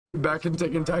back in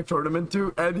Tekken Tag Tournament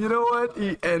 2, and you know what?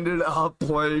 He ended up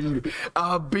playing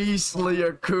a beastly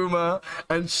Akuma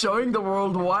and showing the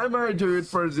world why my dude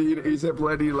FARZEEN is a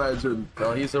bloody legend.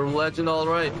 Well, he's a legend, all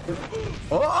right.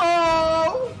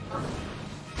 Oh!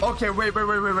 Okay, wait.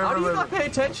 How do you not pay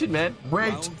attention, man?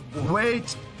 Wait.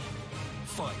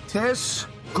 This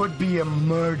could be a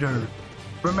murder.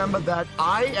 Remember that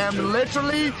I am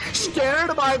literally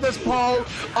scared by this Paul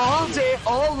all day,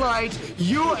 all night.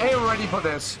 You ain't ready for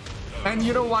this. And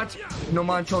you know what?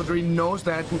 Noman Chaudhary knows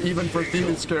that even FARZEEN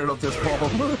is scared of this Paul.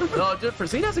 No, dude,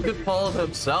 FARZEEN has a good Paul of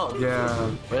himself. Yeah.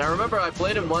 I mean, I remember I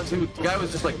played him once. The guy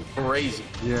was just like crazy.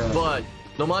 Yeah. But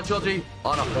Noman Chaudhary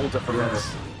on a whole different level.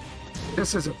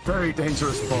 This is a very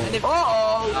dangerous Paul.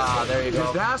 Uh-oh! Ah, there you go.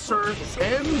 Disaster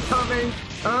incoming.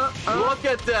 Look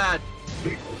at that.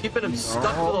 Keeping him stuck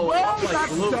to the wall. Well, like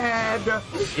that's glue. dead.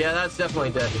 Yeah, that's definitely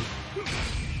dead.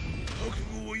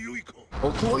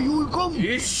 Okay, you come.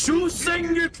 Issue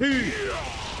Sengeki!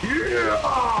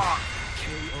 Yeah!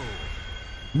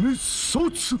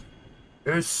 Misotsu.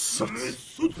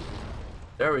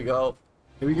 There we go.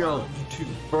 Here we go.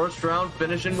 First round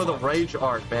finishing with a rage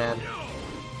art, man.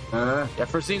 Yeah,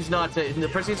 FARZEEN's not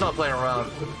playing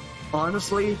around.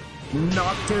 Honestly,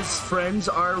 Noctis' friends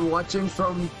are watching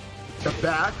from the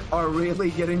back are really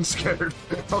getting scared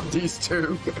of these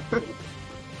two.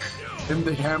 In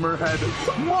the hammerhead.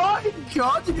 My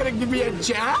God, you're gonna give me a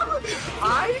jab?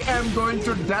 I am going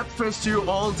to death fist you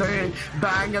all day.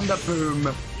 Bang and the boom.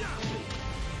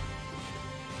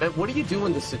 Man, what do you do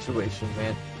in this situation,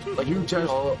 man? Like you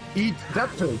just eat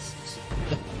death fists.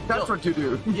 That's what you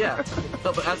do. Yeah.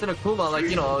 No, but as an Akuma, like,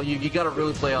 you know, you gotta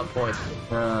really play on point.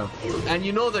 Yeah. And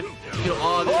you know that, you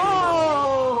know,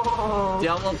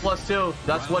 down 1+2.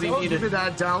 That's what he needed. Give me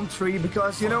that down 3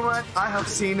 because you know what? I have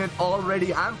seen it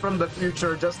already. I'm from the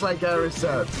future, just like Aris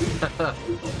said.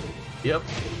 Yep.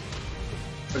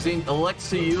 FARZEEN elects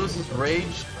to use his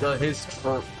rage,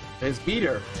 his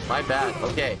beater. My bad.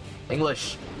 Okay.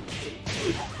 English.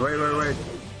 Wait.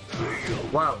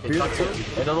 Wow. Beautiful.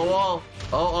 Into the wall.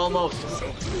 Oh, almost.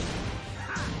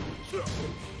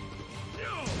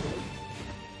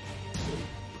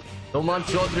 Noman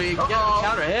Chaudhary getting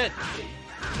counter hit.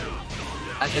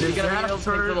 And is he gonna be able to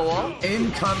take to the wall?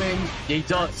 Incoming. He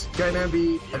does. Gonna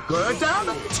be a good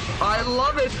damage. I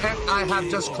love it. And I have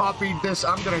just copied this.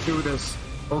 I'm gonna do this.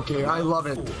 Okay, I love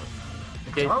it.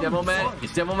 Okay, Demo Man.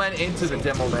 He's Demo Man into the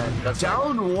Demo Man. That's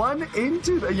down right. 1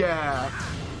 into the Yeah,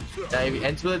 he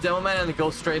ends with a Demo Man and then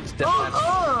goes straight to Demo Man.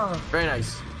 Very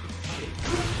nice.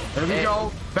 There we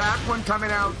go. Back one coming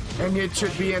out, and it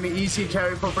should be an easy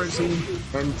carry for FARZEEN.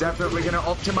 And definitely gonna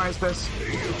optimize this.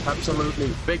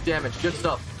 Absolutely. Big damage. Good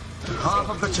stuff. Half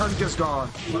of the chunk is gone.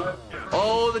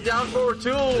 Oh, the down forward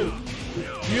 2.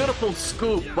 Beautiful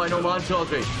scoop by Noman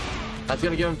Chaudhary. That's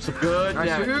gonna give him some good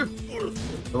damage.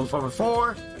 Go forward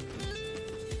 4.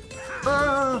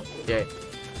 Okay.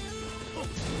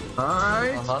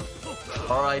 Alright.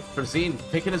 Alright, FARZEEN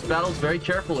picking his battles very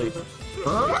carefully.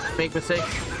 Make mistakes.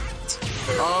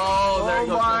 Oh, there you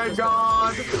go. Oh my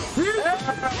God.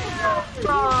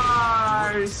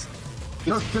 Nice.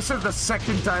 Look, this is the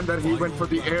second time that he went for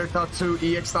the air Tatsu,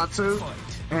 EX Tatsu.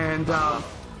 And,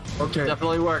 okay.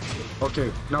 Definitely worked.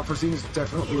 Okay, now FARZEEN is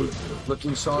definitely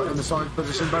looking solid in the solid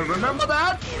position, but remember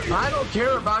that? I don't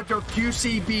care about your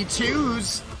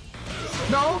QCB2s.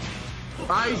 No,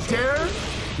 I dare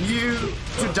you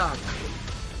to duck.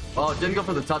 Oh, didn't go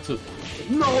for the Tatsu.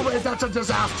 No way, that's a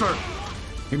disaster.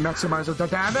 He maximizes the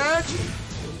damage.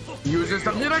 Uses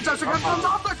the meter just to get them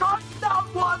off the card. That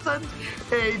wasn't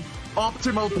a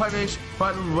optimal punish,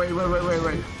 but wait.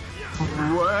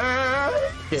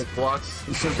 Okay, blocks.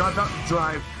 He still got that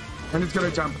drive, and it's gonna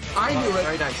jump. I knew it.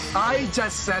 Very nice. I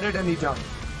just said it, and he jumped.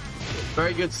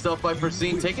 Very good stuff by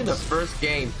FARZEEN, taking the first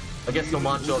game against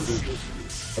Noman Chaudhary.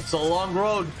 It's a long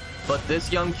road, but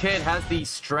this young kid has the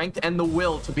strength and the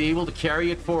will to be able to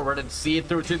carry it forward and see it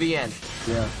through to the end.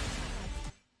 Yeah.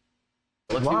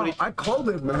 Let's wow, see what I called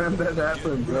it, man. That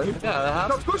happened, right? Yeah, that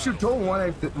happened. Of course, you don't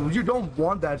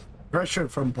want that pressure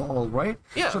from Paul, right?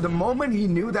 Yeah. So the moment he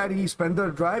knew that he spent the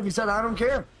drive, he said, "I don't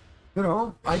care. You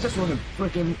know, I just want to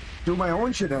freaking do my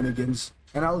own shenanigans,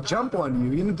 and I'll jump on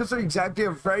you." You know, this is exactly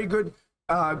a very good,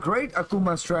 great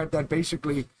Akuma strat that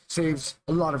basically saves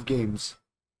a lot of games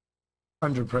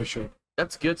under pressure.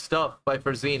 That's good stuff by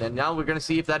FARZEEN, and now we're gonna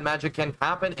see if that magic can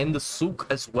happen in the souk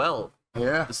as well.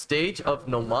 Yeah. The stage of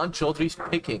Noman Chaudhary's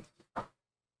picking.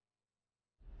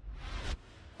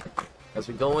 As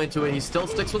we go into it, he still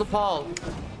sticks with a Paul.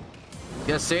 He's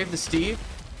gonna save the Steve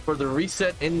for the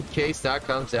reset in case that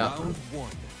comes out. Round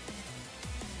 1.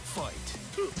 Fight.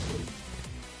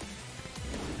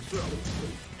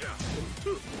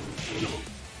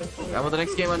 And with the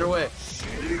next game underway.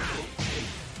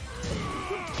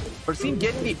 FARZEEN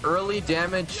getting the early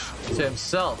damage to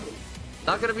himself.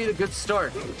 Not going to be the good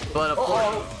start, but of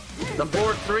course, the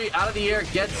forward 3 out of the air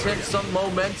gets him some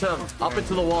momentum up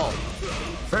into the wall.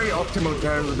 Very optimal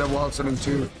carry with the wall sending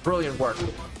too. Brilliant work.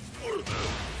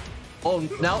 Oh,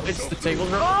 now it's the table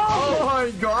grip. Oh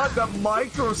my god, the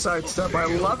micro sidestep. I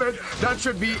love it. That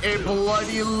should be a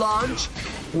bloody launch.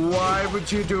 Why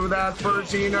would you do that,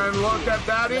 FARZEEN? And look at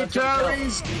that, he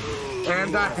carries.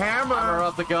 And the hammer. Hammer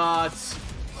of the gods.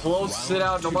 Close it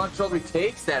out. NOMAN Chaudhary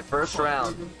takes that first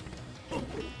round.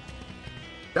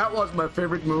 That was my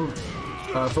favorite move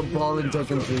from Paul in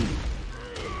Tekken 3.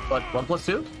 What,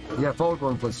 1+2? Yeah, forward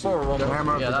 1+2. Forward 1+2. The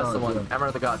hammer of the that's gods, the one. yeah. Hammer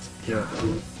of the gods. Yeah.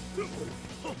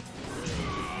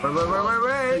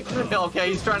 Wait. Okay,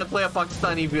 he's trying to play a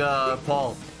Pakistani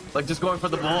Paul. Like just going for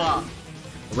the blah.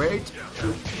 Wait.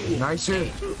 Nice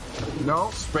hit.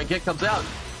 No. Spring kick comes out.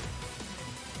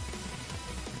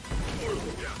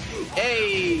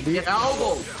 Hey, The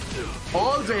elbow.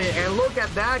 All day. And look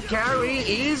at that carry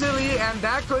easily. And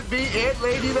that could be it,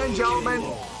 ladies and gentlemen.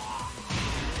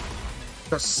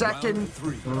 The second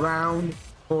round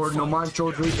for NOMAN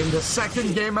Chaudhary in the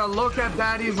second game. And look at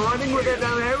that. He's running with it.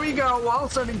 And here we go. Wall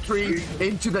sending 3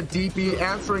 into the DP.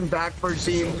 Answering back for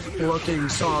FARZEEN. Looking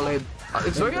solid.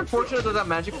 It's very unfortunate that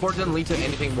magic cord didn't lead to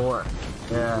anything more.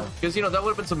 Yeah. Because, you know, that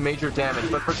would have been some major damage.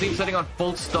 But FARZEEN sitting on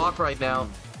full stock right now.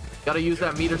 Got to use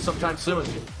that meter sometime soon.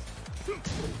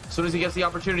 As soon as he gets the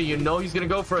opportunity, you know he's going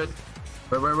to go for it.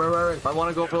 Wait. I want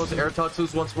to go for those air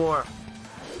tattoos once more.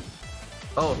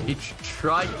 Oh, he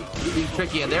tried being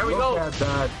tricky, and there we go. Look at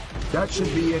that. That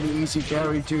should be an easy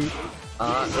carry, too.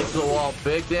 Into the wall.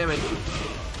 Big damage.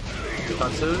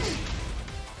 Tattoos.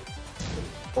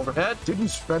 Overhead. Didn't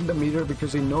spend the meter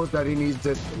because he knows that he needs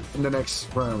it in the next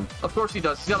round. Of course he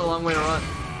does. He's got a long way to run.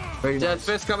 Very Dead nice.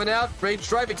 Fist coming out. Rage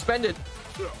Drive expended.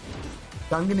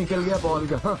 Tang nikal gaya ball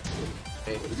ka.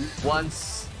 Okay.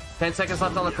 Once. 10 seconds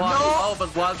left on the clock. No. Oh, but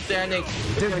while standing.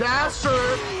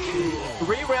 Disaster.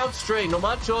 3 rounds straight.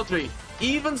 NOMAN Chaudhary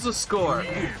evens the score.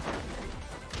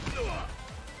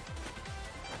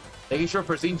 Making sure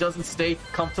FARZEEN doesn't stay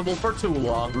comfortable for too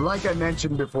long. Like I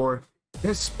mentioned before,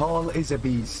 this Paul is a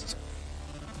beast.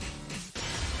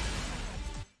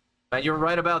 And you're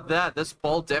right about that. This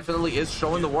Paul definitely is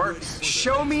showing the works.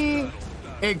 Show me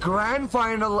a grand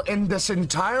final in this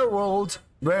entire world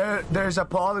where there's a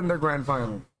Paul in the grand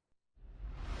final.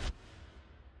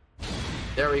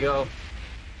 There we go.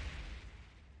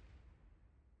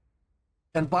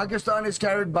 And Pakistan is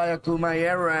carried by Akuma,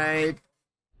 yeah, right.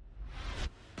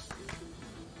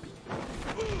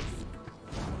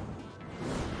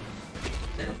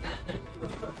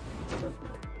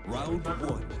 Round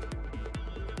 1.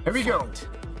 Here we go.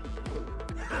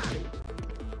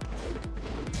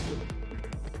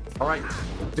 All right.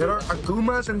 There are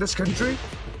Akumas in this country,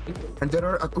 and there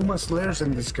are Akuma Slayers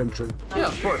in this country. Yeah,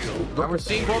 of course. And we're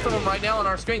seeing both of them right now on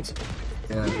our screens.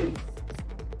 Yeah.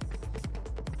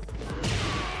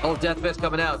 Oh, Death Fist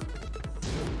coming out.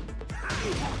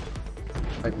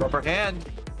 Right, rubber hand.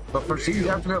 But FARZEEN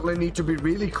definitely need to be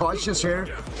really cautious here,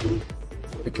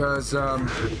 because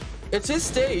It's his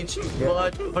stage,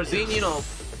 but FARZEEN, you know,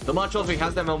 NOMAN Chaudhary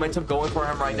has that momentum going for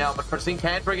him right now, but FARZEEN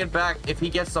can't bring it back if he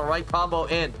gets the right combo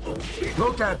in.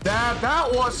 look at that.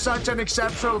 That was such an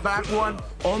exceptional back one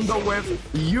on the whip.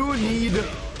 You need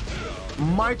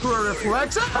micro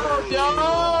reflex. Oh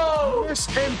no!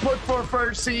 Missed input for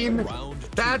FARZEEN.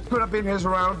 That could have been his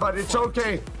round, but it's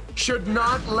okay. Should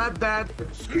not let that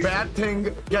bad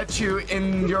thing get you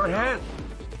in your head.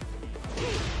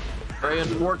 Very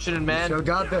unfortunate, man. Still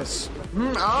got this.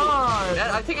 And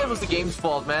I think it was the game's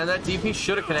fault, man. That DP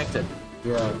should have connected.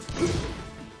 Yeah.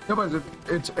 No, but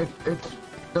it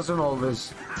doesn't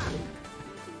always.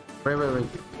 Wait.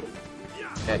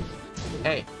 Okay.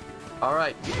 Hey. All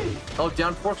right. Oh,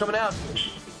 down 4 coming out.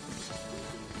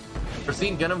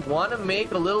 FARZEEN gonna want to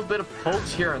make a little bit of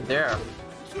pokes here and there.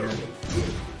 Yeah.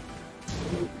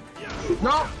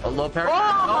 No! A low parry.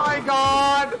 Oh my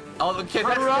god! Oh, the kid.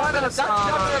 That's Harada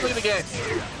definitely the game.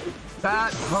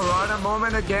 That Harada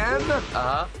moment again.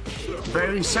 Uh-huh.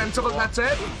 Very sensible, that's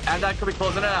it. And that could be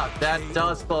closing it out. That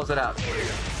does close it out.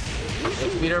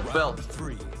 It's meter built.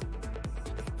 3.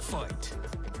 Fight.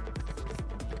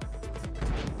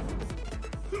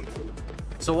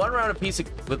 So 1 round apiece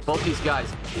with both these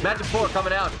guys. Magic 4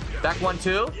 coming out. Back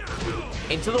 1-2.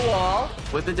 Into the wall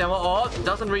with the demo. Oh,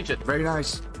 doesn't reach it. Very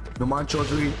nice. NOMAN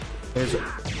Chaudhary is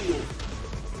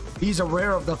he's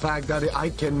aware of the fact that I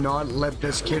cannot let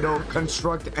this kiddo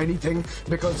construct anything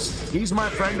because he's my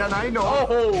friend and I know.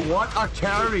 Oh, what a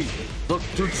carry. Look,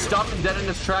 dude, stop him dead in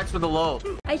his tracks with a low.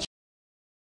 I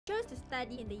chose to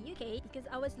study in the UK because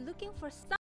I was looking for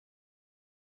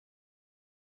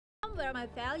somewhere my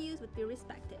values would be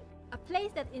respected. A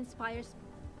place that inspires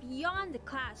beyond the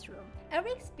classroom.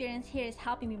 Every experience here is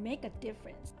helping me make a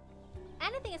difference.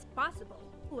 Anything is possible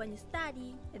when you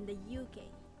study in the UK.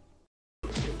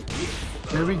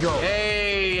 Here we go.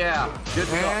 Hey, yeah. Good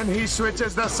And he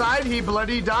switches the side. He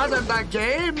bloody does in that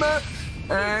game.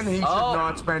 And he should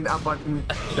not spend a button.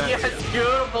 Yes,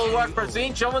 beautiful work,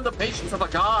 FARZEEN. Showing the patience of a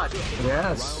god.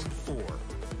 Yes. Round 4.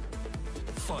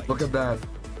 Fight. Look at that.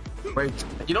 Wait.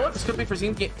 You know what? This could be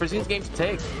FARZEEN's game to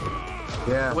take.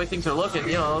 Yeah. The way things are looking,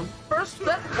 you know. First,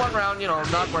 that one round, you know,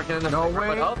 not working in the No favor, way.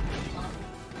 but up.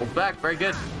 Pulled back. Very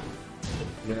good.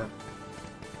 Yeah.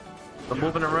 But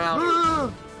moving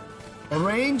around. A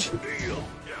range.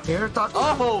 Here, thought.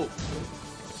 Oh!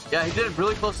 Yeah, he did it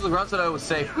really close to the ground, so that it was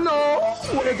safe. No!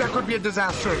 Wait, that could be a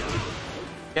disaster.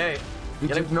 Okay. He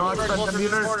Getting did not closer and spend the closer to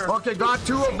meter. corner. Okay, got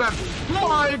 2 of them.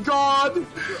 My God!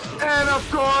 And of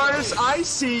course, I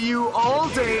see you all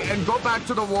day and go back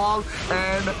to the wall.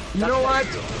 And you know what?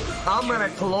 I'm gonna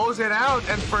close it out.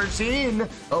 And FARZEEN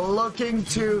looking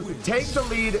to take the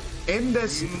lead in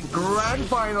this grand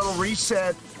final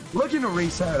reset. Looking to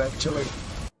reset, actually.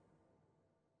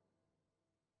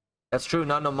 That's true.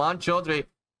 Now, NOMAN Chaudhry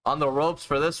on the ropes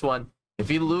for this one. If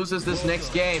he loses this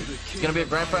next game, it's going to be a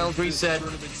grand finals reset,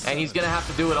 and he's going to have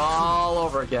to do it all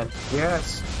over again.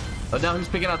 Yes. But now he's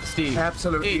picking out the Steve.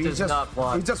 Absolutely. He does not He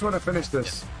want. just want to finish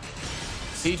this.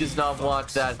 He does not want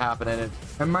that happening.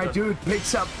 And my dude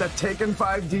picks up the Tekken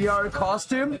 5 DR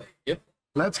costume. Yep.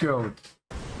 Let's go.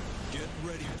 Get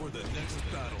ready for the next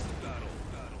battle.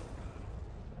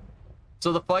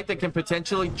 So the fight that can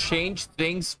potentially change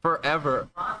things forever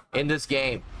in this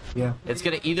game. Yeah. It's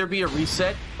going to either be a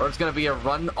reset or it's going to be a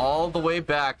run all the way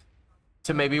back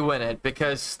to maybe win it.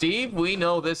 Because Steve, we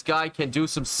know this guy can do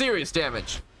some serious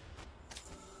damage.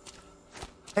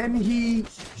 And he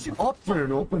opted for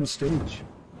an open stage.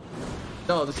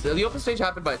 No, the open stage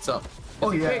happened by itself.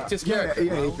 Oh, He yeah. picked his Yeah, character.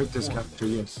 yeah, he picked his character,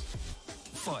 yes.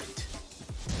 Fight.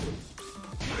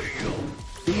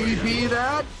 Be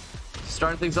that?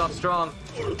 Starting things off strong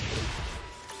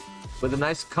with a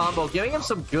nice combo, giving him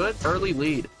some good early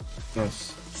lead.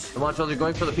 Yes. NOMAN Chaudhry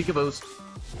going for the peekaboos.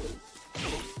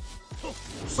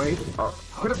 Wait.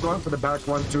 Could have gone for the back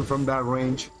 1-2 from that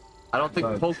range. I don't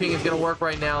think poking is going to work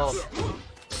right now.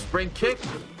 Spring kick.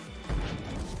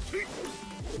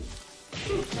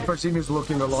 FARZEEN is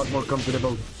looking a lot more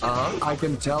comfortable. I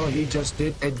can tell he just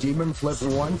did a demon flip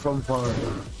 1 from far.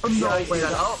 Yeah, wait,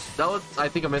 that was, I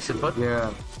think, a missed input.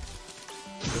 Yeah.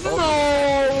 No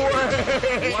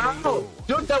way! Wow,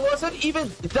 dude, that wasn't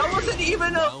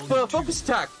even a focus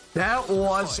attack. That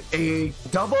was a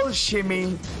double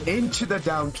shimmy into the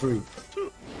down 3.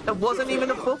 That wasn't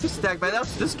even a focus attack, man.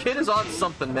 This kid is on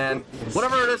something, man.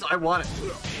 Whatever it is, I want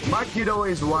it. My kiddo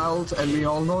is wild, and we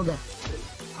all know that.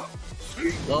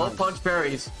 Low punch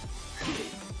parries.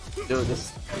 Dude,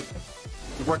 this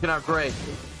is working out great.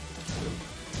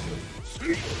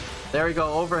 There we go,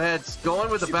 overheads. Going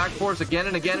with the back fours again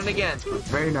and again and again.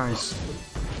 Very nice.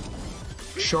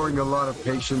 Showing a lot of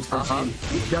patience for FARZEEN.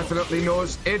 He definitely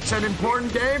knows it's an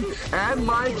important game, and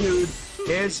my dude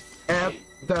is at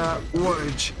the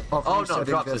verge of resetting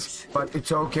drop this. But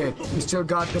it's okay. He still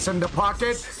got this in the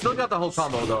pocket. Still got the whole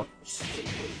combo, though.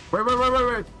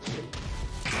 Wait.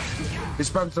 He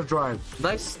spends the drive.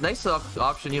 Nice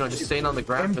option, you know, just staying on the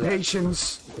ground for that.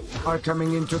 Impatience are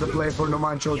coming into the play for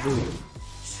NOMAN Chaudhry.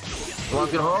 Oh,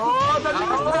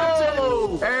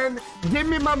 And give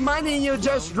me my money, you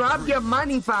just dropped your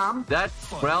money, fam. that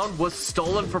round was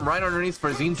stolen from right underneath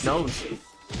FARZEEN's nose.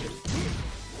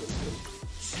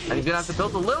 And he's gonna have to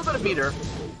build a little bit of meter.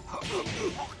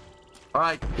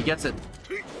 Alright, he gets it.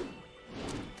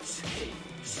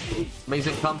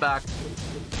 Amazing comeback.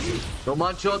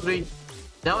 NOMAN Chaudhry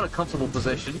now in a comfortable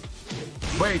position.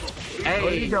 Wait, Hey.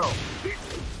 there you go.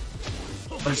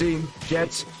 FARZEEN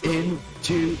gets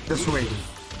into the swing.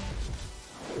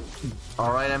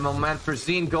 All right, and NOMAN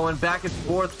FARZEEN going back and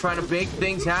forth, trying to make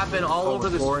things happen all over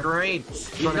the screen.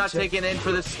 He's not taking in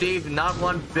for the Steve, not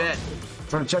one bit.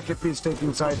 Trying to check if he's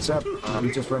taking side step.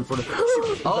 He just went for the.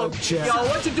 Oh, jab. yo,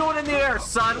 what you doing in the air,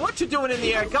 son? What you doing in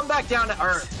the air? Come back down to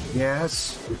earth.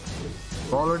 Yes.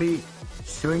 Already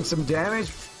doing some damage,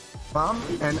 fam,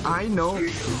 and I know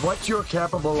what you're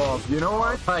capable of. You know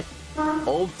what? Right.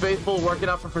 Old Faithful working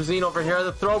out for FARZEEN over here.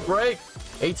 The throw break.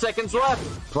 8 seconds left.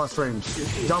 Plus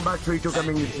frames. Down back 3-2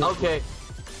 coming in. Okay.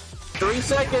 3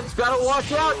 seconds. Gotta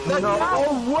watch out.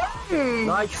 No way!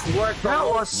 Nice work. That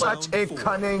was such a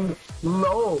cunning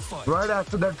low. Right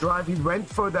after that drive, he went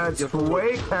for that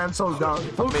way cancel down.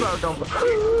 Full crowd down.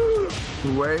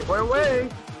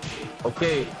 Wait.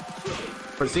 Okay.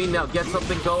 FARZEEN now get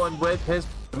something going with his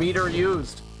meter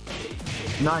used.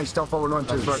 Nice, tough forward 1,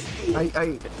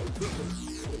 2.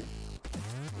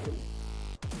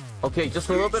 Okay, just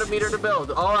a little bit of meter to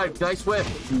build. All right, nice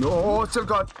whiff. No, still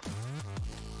got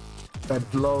that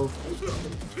blow.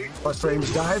 First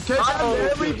frames dive kick. And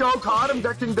there we go. Caught him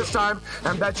ducking this time.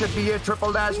 And that should be a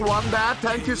triple dash. Won that.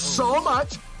 Thank you so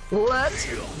much. Let's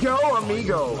go,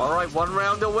 amigo. All right, 1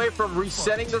 round away from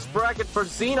resetting this bracket for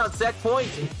FARZEEN on set point.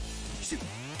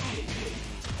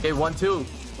 Okay, 1, 2.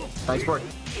 Nice work.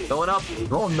 Going up.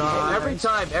 Oh, nice.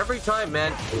 Every time,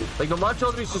 man. Like, NOMAN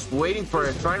Chaudhary's just waiting for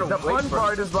it, trying to The wait fun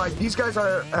part is, like, these guys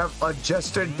have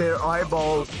adjusted their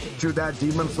eyeball to that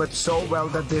demon flip so well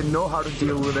that they know how to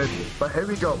deal with it. But here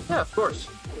we go. Yeah, of course.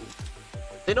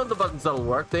 They know the buttons that'll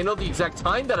work. They know the exact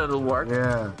time that it'll work.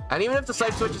 Yeah. And even if the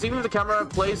side switches, even if the camera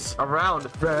plays around,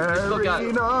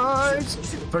 Very nice.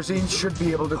 FARZEEN should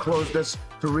be able to close this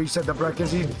to reset the bracket.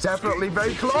 He's definitely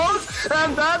very close.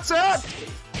 And that's it.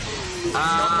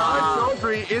 NOMAN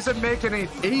Chaudhary isn't making it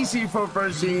easy for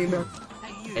FARZEEN.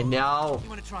 And now,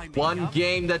 one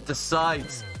game that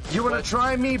decides. You want to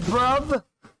try me, bruv?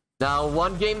 Now,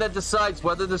 one game that decides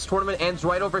whether this tournament ends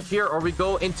right over here or we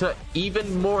go into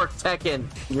even more Tekken.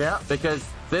 Yeah. Because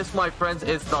this, my friends,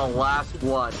 is the last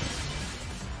one.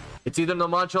 It's either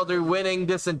NOMAN Chaudhary winning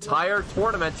this entire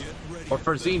tournament or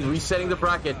FARZEEN resetting the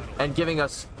bracket and giving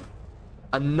us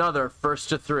another first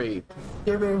to 3.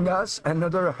 Giving us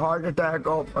another heart attack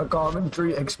of a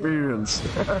commentary experience.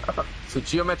 So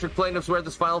geometric plane is where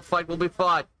this final fight will be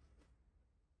fought.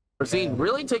 FARZEEN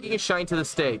really taking a shine to the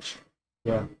stage.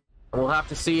 Yeah. We'll have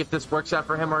to see if this works out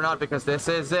for him or not, because this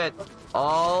is it.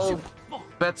 All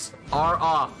bets are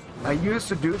off. I used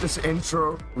to do this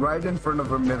intro right in front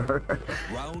of a mirror.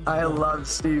 I love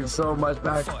Steve so much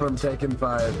back from Tekken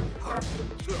 5.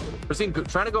 FARZEEN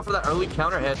trying to go for that early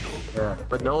counter hit, Yeah.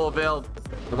 but no avail.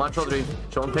 NOMAN Chaudhary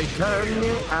showing patience.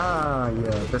 Yeah,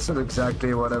 this is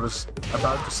exactly what I was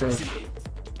about to say.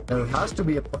 There has to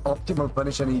be an optimal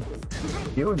punish, and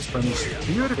he was punished.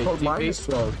 Beautiful Okay, minus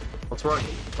 12. Let's work.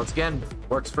 Once again,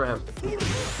 works for him.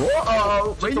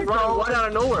 Whoa! Where you go? Right out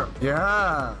of nowhere.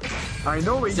 Yeah. I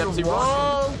know where Steps you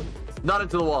wrong. want. Not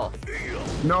into the wall.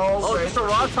 No, Oh, wait. just a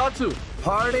raw Tatsu.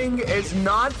 Parting is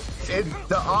not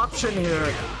the option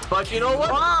here. But you know what?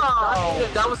 Wow.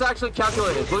 That was actually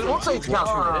calculated. We won't say it's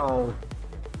calculated. Wow.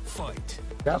 Fight.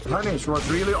 That punish was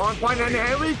really on point, and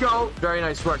here we go. Very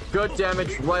nice work. Good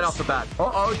damage right off the bat.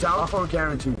 Uh-oh, down for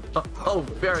guarantee. Oh,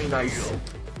 very nice.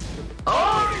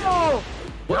 Oh!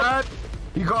 What?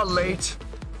 He got late.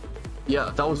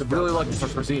 Yeah, that was really lucky for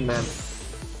FARZEEN, man.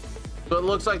 So it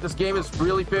looks like this game is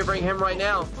really favoring him right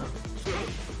now.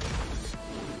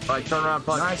 Alright, turn around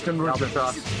punch. Nice conversion.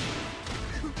 Albatross.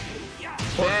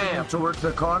 Damn. Towards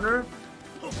the corner.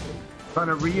 Trying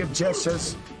to readjust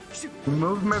his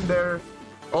movement there.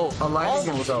 Oh, Aligning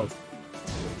almost. himself.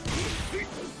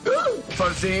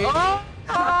 FARZEEN. Oh!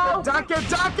 Duck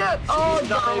it! Oh,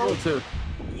 Not no. able to.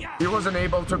 He wasn't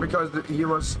able to because he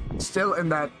was still in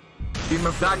that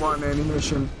Demon Back One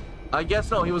animation. I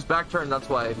guess no, he was back turned, that's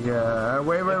why. Yeah,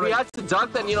 wait. If he had to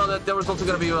duck, then you know that there was also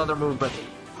going to be another movement.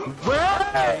 Wait!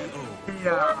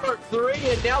 Yeah.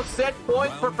 4-3, and now set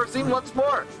point for FARZEEN once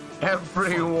more.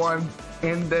 Everyone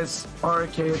in this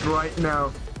arcade right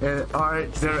now are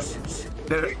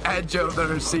they're edge of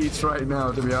their seats right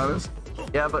now, to be honest.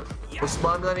 Yeah, but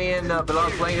Usman Ghani and Bilal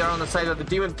playing there on the side of the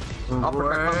demon.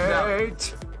 Uppercut comes down.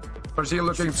 Wait. FARZEEN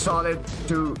looking solid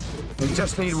to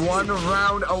just need 1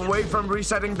 round away from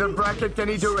resetting the bracket. Can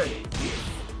he do it?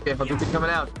 Okay, Hadouken coming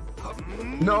out.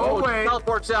 No way.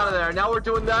 Teleports out of there. Now we're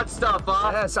doing that stuff,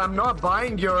 huh? Yes, I'm not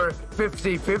buying your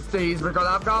 50-50s because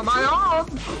I've got my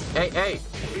own. Hey.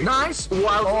 Nice.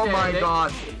 Wild Oh my standing.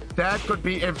 god. That could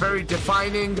be a very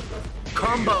defining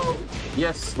combo.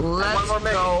 Yes. Let's one more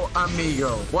minute. go, amigo.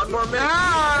 One more minute.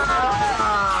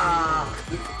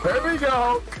 Here we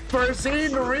go.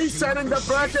 FARZEEN resetting the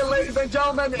bracket, ladies and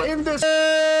gentlemen, in this.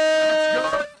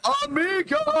 Let's go,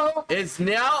 amigo. It's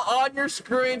now on your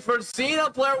screen. FARZEEN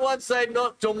on player 1 side,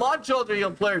 NOMAN Chaudhary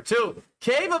on player 2.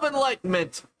 Cave of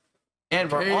Enlightenment. And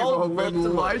we're all with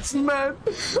lights, man.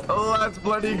 Let's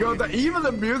bloody go. Even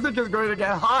the music is going to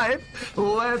get hyped.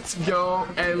 Let's go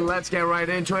and let's get right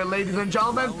into it, ladies and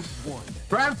gentlemen.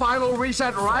 Grand final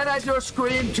reset right at your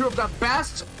screen. 2 of the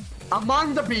best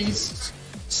among the beasts.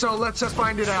 So let's just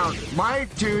find it out. My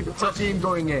dude, FARZEEN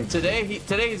going in. Today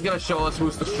he's gonna show us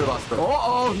who's the Shrivastava.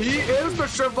 Oh, he is the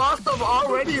Shrivastava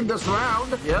already in this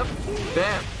round. Yep.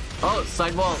 Bam. Oh,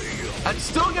 sidewall. And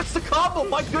still gets the combo.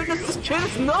 My goodness, this kid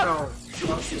is nuts.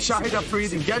 No. Shahid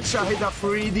Afridi. Get Shahid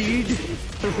Afridi.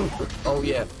 Oh,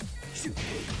 yeah.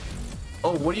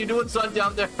 Oh, what are you doing, son,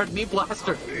 down there? Knee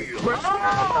blaster.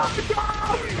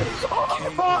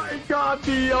 Oh my god,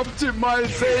 the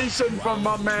optimization from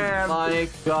my man. My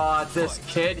god, this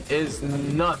kid is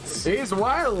nuts. He's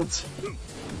wild.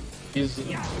 He's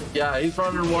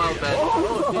running wild, man.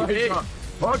 Oh my TV. god.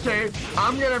 Okay,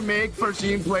 I'm gonna make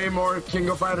FARZEEN play more King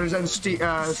of Fighters and Street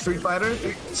Fighter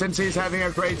since he's having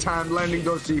a great time landing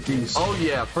those DPs. Oh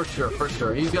yeah, for sure, for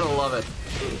sure. He's gonna love it.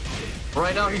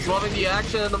 Right now, he's loving the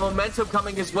action and the momentum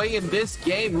coming his way in this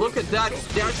game. Look at that,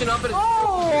 dashing up and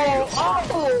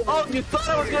oh! You thought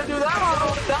I was gonna do that?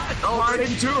 Oh, that! Oh,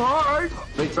 Fighting too hard.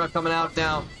 big truck coming out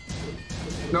now.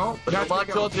 No, that's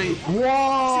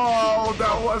Whoa!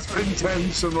 That was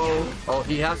intentional. Oh,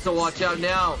 he has to watch out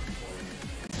now.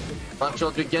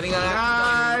 Children getting that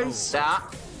action. Nice.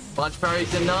 That. Punch parry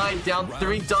denied. Down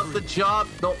 3 does the job.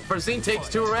 No, FARZEEN takes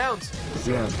 2 rounds.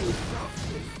 Yeah.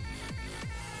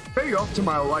 Very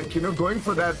optimal, like, you know, going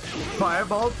for that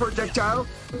fireball projectile,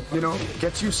 you know,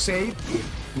 gets you safe.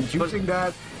 Using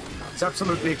that, it's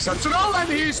absolutely exceptional. And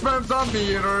he spends the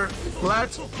meter.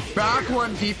 Let's back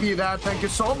 1 DP that. Thank you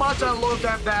so much. I looked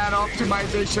at that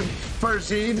optimization.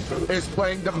 FARZEEN is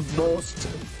playing the most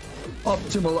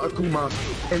optimal Akuma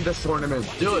in this tournament.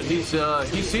 Dude, he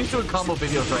seems doing combo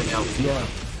videos right now. Yeah.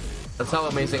 That's how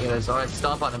amazing it is. All right,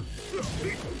 stomp on him.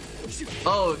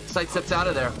 Oh, side steps out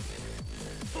of there.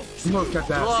 Look at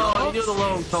that. Whoa, he knew the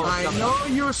low tone. I know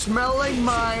you're smelling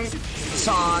my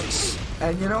socks,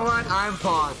 and you know what? I'm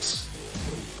Fox.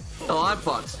 Oh, I'm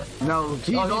Fox. No,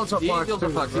 he's also Fox too,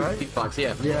 Fox. right? He's Fox,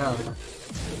 yeah. Yeah.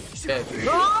 Okay.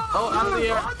 Oh, out of the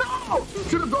air. Oh, no!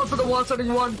 Should have gone for the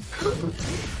one-setting one.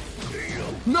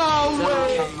 No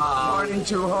way! Farting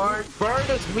too hard. Burn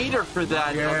his meter for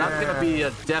that. Yeah. No, that's gonna be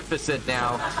a deficit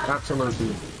now.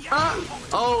 Absolutely.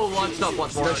 Oh, launched up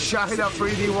once more. The Shahid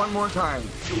Afridi one more time.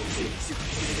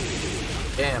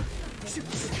 Damn.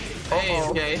 Hey,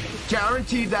 okay.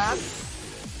 Guaranteed that.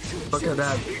 Look at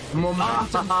that.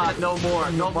 Momentum. No more.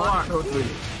 No more. Totally.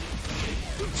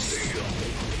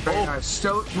 Very nice.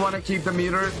 Still want to keep the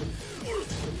meter.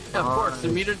 Yeah, of course. The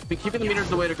meter, keeping the meter is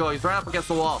the way to go. He's right up against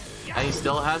the wall, and he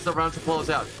still has the round to close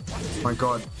out. My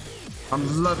God,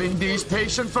 I'm loving these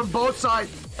patients from both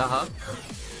sides.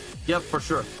 Yep, for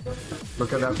sure.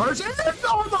 Look at that person.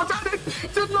 No,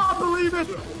 did not believe it.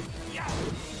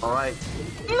 All right.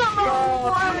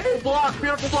 No way. Beautiful block.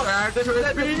 Beautiful block. That This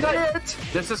could be is it.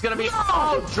 This is gonna be. No.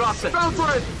 Oh, drops it. Fell for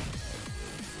it.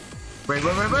 Wait.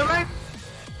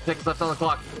 6 left on the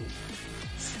clock.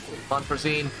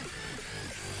 FARZEEN.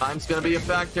 Time's gonna be a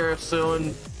factor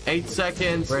soon. 8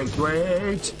 seconds.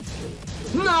 Wait.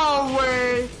 No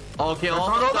way. Okay, That's all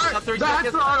not over. got 3 That's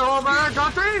seconds. not over.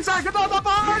 Got 3 seconds on the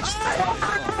punch.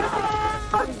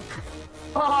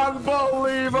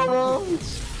 Unbelievable.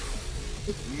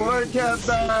 Look at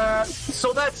that.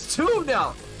 So that's 2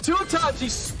 now. 2 times he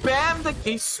spammed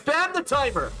the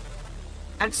timer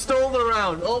and stole the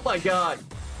round. Oh my God.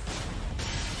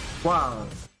 Wow.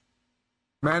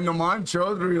 Man, Noman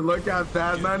Chaudhary, look at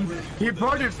that, man. He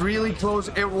brought it really close.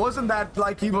 It wasn't that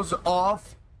like he was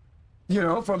off, you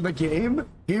know, from the game.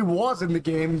 He was in the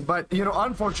game, but, you know,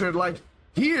 unfortunate, like,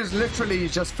 he is literally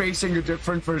just facing a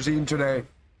different FARZEEN today.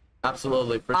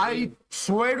 Absolutely. I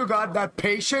swear to God, that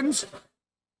patience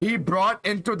he brought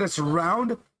into this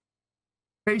round,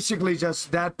 basically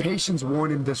just that patience won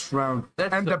in this round.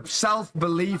 And the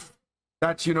self-belief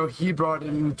that, you know, he brought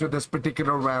into this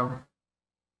particular round.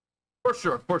 For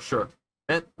sure.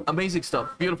 And amazing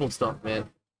stuff. Beautiful stuff, man.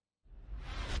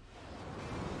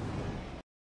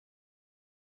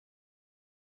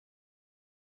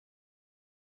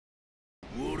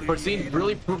 FARZEEN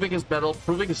really proving his mettle,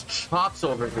 proving his chops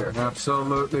over here.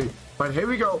 Absolutely. But here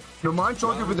we go. Noman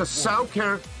Chaudhary with the South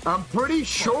care. I'm pretty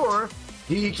sure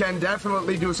he can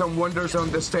definitely do some wonders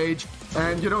on this stage.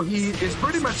 And, you know, he is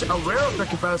pretty much aware of the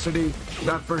capacity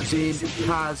that FARZEEN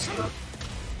has.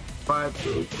 But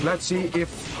let's see if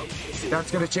that's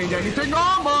going to change anything.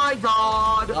 Oh, my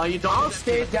God. I'll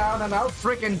stay down and I'll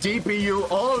freaking DP you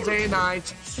all day,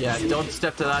 night. Yeah, don't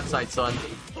step to that side, son.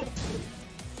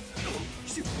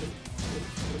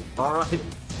 All right.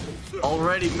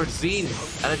 Already FARZEEN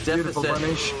at a deficit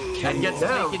and gets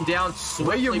taken down swiftly.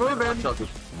 Where you moving?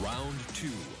 Round 2.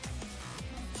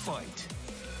 Fight.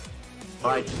 All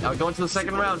right, now going to the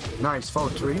second round. Nice,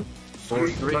 4-3.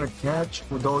 4-3. Gonna catch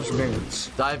with those minutes.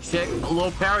 Dive kick, a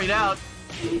little parried out.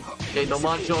 Okay,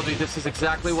 Noman Chaudhary, this is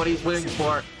exactly what he's waiting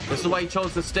for. This is why he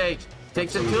chose the stage.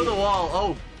 Takes it to the wall.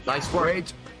 Oh, nice work.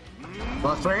 Great.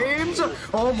 Frames.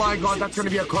 Oh my god, that's gonna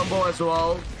be a combo as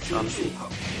well.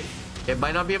 It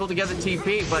might not be able to get the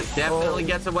TP, but definitely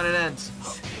gets it when it ends.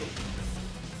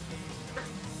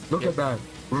 Look at that.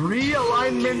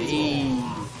 Realignment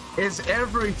is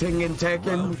everything in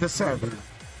Tekken the 7.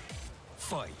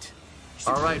 Fight.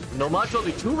 All right, Noman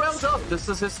Chaudhary, 2 rounds up. This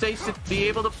is his stage to be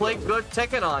able to play good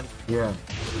Tekken on. Yeah.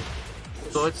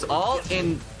 So it's all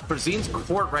in FARZEEN's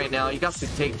court right now. You got to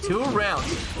take 2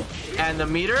 rounds. And the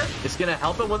meter is going to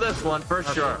help him with this one for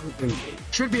sure.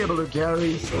 Should be able to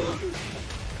carry.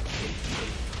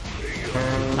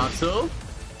 And Natsu.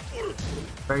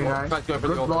 very nice. Good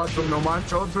block from Noman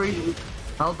Chaudhary.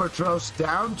 Albatross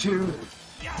down to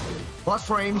plus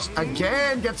frames.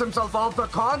 Again, gets himself off the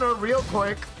corner real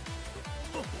quick.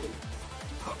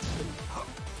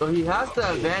 So he has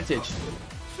the advantage.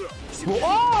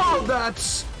 Oh,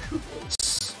 that's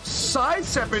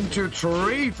sidestep into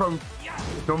 3 from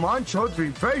Noman Chaudhary.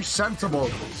 Very sensible.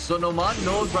 So Noman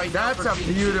knows right now. That's a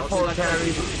beautiful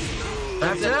carry.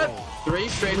 That's it. 3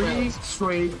 straight 3 rounds.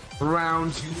 straight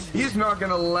rounds. He's not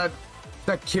gonna let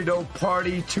the kiddo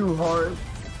party too hard.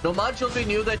 Noman Chaudhary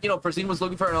knew that, FARZEEN was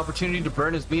looking for an opportunity to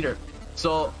burn his meter.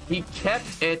 So he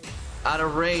kept it at a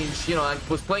range, and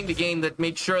was playing the game that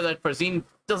made sure that FARZEEN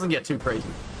doesn't get too crazy.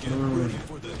 Get ready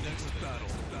for the next battle.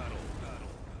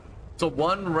 So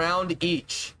 1 round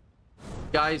each.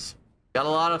 Guys, got a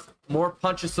lot of more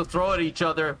punches to throw at each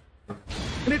other.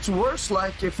 And it's worse,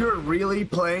 like, if you're really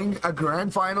playing a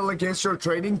grand final against your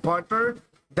trading partner,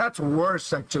 that's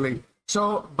worse, actually.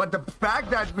 So, but the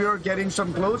fact that we're getting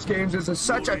some close games is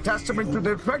such a testament to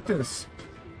their practice.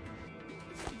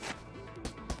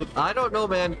 I don't know,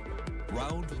 man.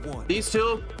 Round 1. These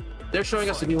two, they're showing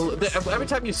us a new... Every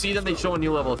time you see them, they show a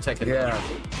new level of Tekken. Yeah.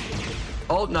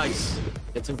 Oh, nice.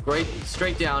 It's a great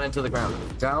straight down into the ground.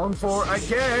 Down 4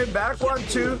 again. Back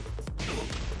 1-2.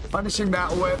 Punishing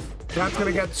that whip. That's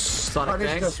gonna get punished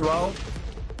thanks. as well.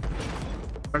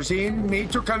 FARZEEN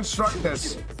need to construct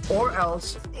this, or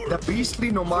else the beastly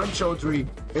Noman Chaudhary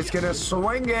is gonna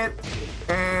swing it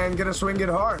and gonna swing it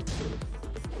hard.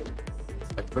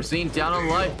 FARZEEN down on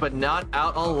life, but not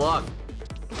out on luck.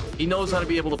 He knows how to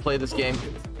be able to play this game.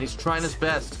 He's trying his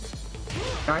best.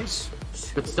 Nice.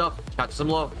 Good stuff. Catches him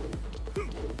low.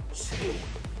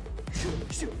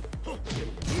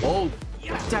 Oh,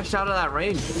 dashed out of that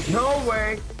range. No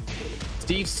way.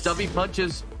 Steve's stubby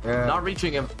punches Yeah. not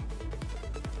reaching him.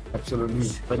 Absolutely.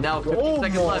 But now 50 Oh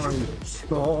seconds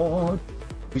left. my god.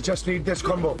 We just need this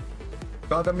combo.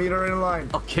 Got the meter in line.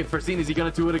 Okay, FARZEEN, is he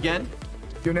gonna do it again?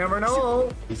 You never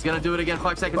know. He's gonna do it again.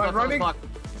 5 seconds But left on the running clock.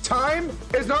 time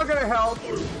is not gonna help.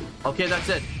 Okay, that's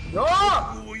it.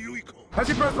 Oh! Has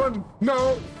he pressed one?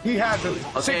 No, he hasn't.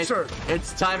 Okay, Sixer.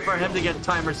 it's time for him to get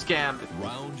timer scammed.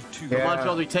 Round 2. Yeah. Noman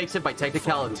Chaudhary takes it by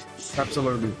technicality.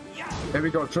 Absolutely. There we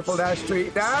go. Triple dash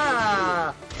 3.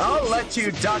 Ah! I'll let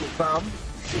you duck, thumb.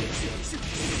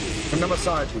 And the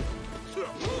massage.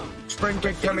 Spring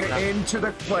kick coming into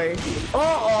the play.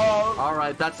 Uh-oh! All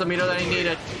right, that's the meter that he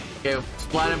needed. Okay,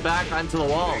 splat him back onto the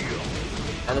wall.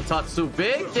 And the Tatsu,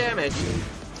 big damage.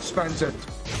 Spends it.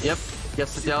 Yep,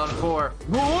 gets it down 4.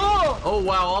 Whoa! Oh,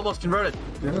 wow, almost converted.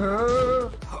 Wait.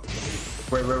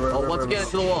 Oh, once again,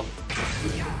 into the wall.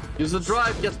 Use the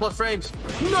drive, gets plus frames.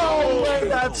 No way,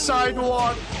 that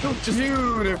sidewalk.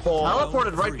 Beautiful.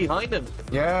 Teleported right behind him.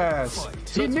 Yes.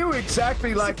 He knew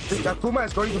exactly, like, Akuma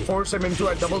is going to force him into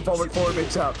a double forward 4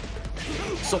 mix-up.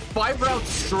 So 5 rounds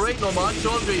straight, Noman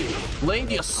Chaudhary laying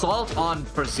the assault on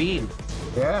FARZEEN.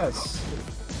 Yes.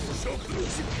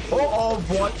 Oh,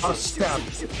 what a step.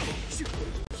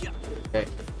 Okay.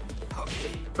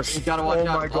 FARZEEN's gotta watch Oh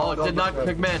out. my God, Oh, it did oh not my God.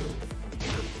 pigment.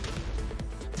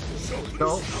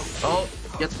 No. Oh,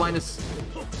 gets minus.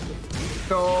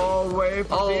 No way,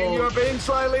 Oh. you're being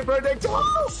slightly predictable.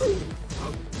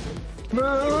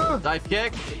 Dive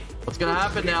kick. What's gonna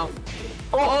happen now?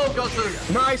 Oh, goes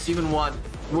to Nice. even 1.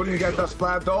 Wouldn't get the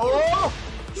splat though. Oh,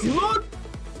 look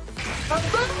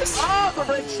at this. Oh,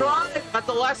 the big try. At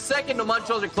the last second, Noman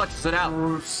Chaudhary clutches it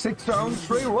out. 6 rounds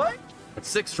straight, what?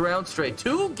 6 rounds straight.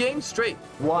 2 games straight.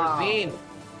 Wow. FARZEEN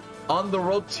on the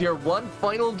ropes here. 1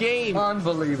 final game.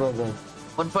 Unbelievable.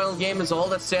 1 final game is all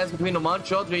that stands between Noman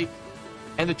Chaudhary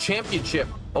and the championship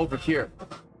over here.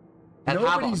 And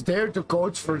Nobody's there to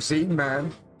coach FARZEEN,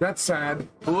 man. That's sad.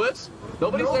 who is?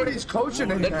 Nobody's coaching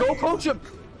him. there. Then go coach him.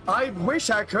 I wish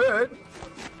I could.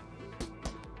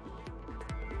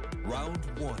 Round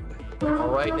 1. All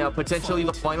right, now potentially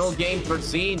the final game for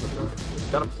FARZEEN.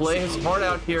 Gotta play his heart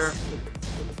out here.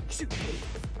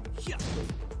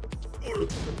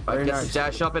 Very Gets nice. a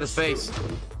dash up in his face.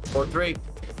 4-3.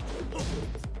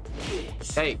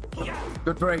 Hey,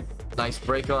 Good break. nice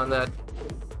break on that.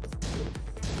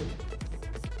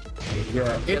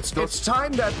 Yeah, it's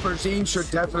time that FARZEEN should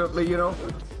definitely, you know,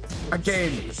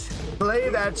 again, play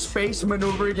that space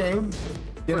maneuver game.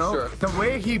 You know, sure. the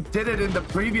way he did it in the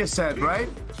previous set, right?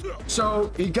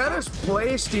 So you gotta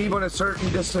play Steve on a certain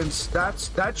distance.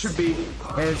 That should be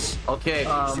his. Okay,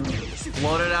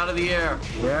 float it out of the air.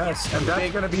 Yes, and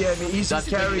that's gonna be an easy That's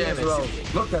big carry as damage. well.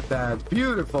 Look at that,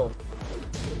 beautiful.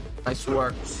 Nice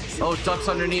work. Oh, ducks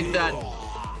underneath that.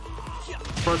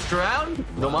 First round,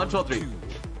 NOMAN 12-3.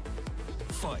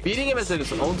 Fight. Beating him is at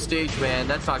his own stage, man.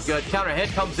 That's not good. Counter hit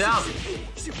comes out.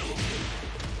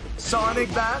 Sonic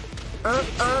that.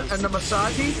 And the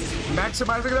Masaji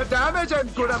maximizing the damage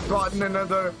and could have gotten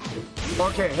another.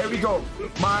 Okay, here we go.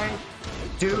 My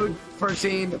dude,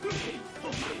 FARZEEN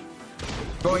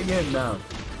going in now.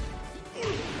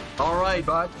 All right,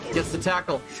 But gets the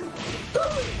tackle.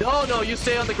 No, you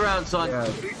stay on the ground, son. yeah.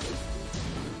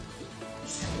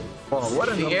 Oh, what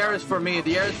The air is for me.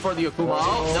 The air is for the Akuma.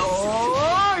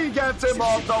 Oh, he gets him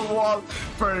off the wall.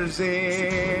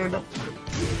 FARZEEN.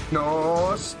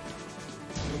 No.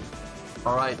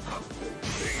 All right.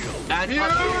 And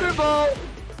Beautiful.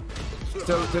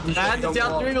 Still didn't And the hit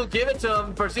down wall. 3 will give it to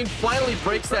him. FARZEEN finally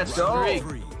breaks that Let's go. streak.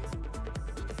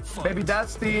 3. Maybe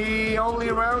that's the only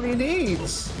round he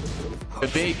needs.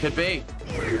 Could be.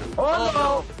 Oh,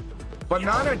 no.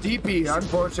 Banana DP,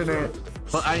 unfortunate.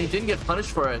 But he didn't get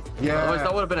punished for it. Yeah. Otherwise,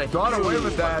 that would have been a got away huge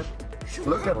with that.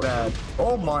 Look at that.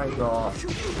 Oh my god.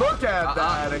 Look at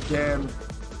that again.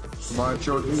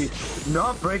 Macho D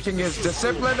not breaking his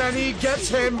discipline and he gets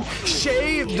him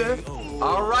shaved.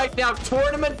 All right, now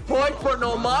tournament point for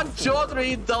NOMAN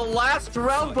Chaudhary. The last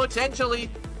round potentially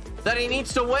that he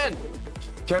needs to win.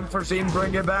 Can FARZEEN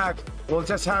bring it back? We'll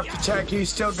just have to check. He's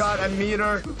still got a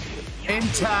meter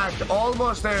intact.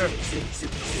 Almost there.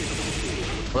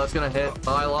 Well, that's gonna hit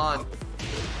pile on.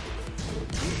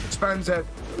 Spends it.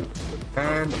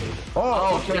 And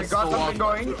okay, gets got the something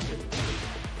wall. going.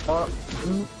 Oh,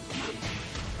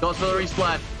 Goes for the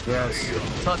resplat.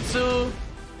 yes. Tatsu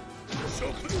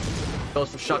goes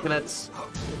for Shuckinets.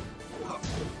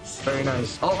 Very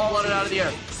nice. Oh, let it out of the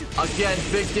air. Again,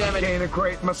 big damage. Again, a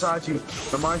great Masaji.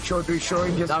 The Macho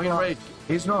showing his Now he's block. ready.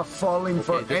 He's not falling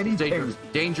for Okay, this is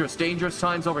anything. dangerous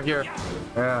times over here.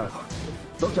 Yeah.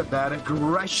 Look at that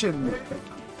aggression,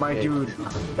 my Okay. dude.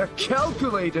 A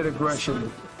calculated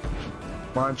aggression.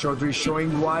 Manchodri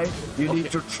showing why you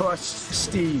need to trust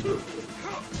Steve.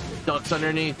 Ducks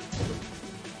underneath.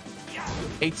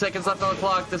 8 seconds left on the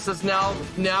clock. This is now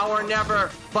or never.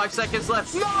 5 seconds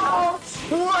left. No!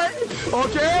 Wait!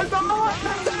 Okay, no!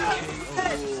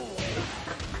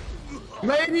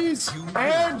 Ladies and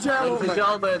Ladies gentlemen, and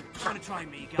gentlemen,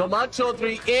 NOMAN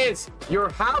Chaudhary is your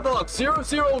HAVOC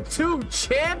 002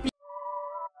 champion.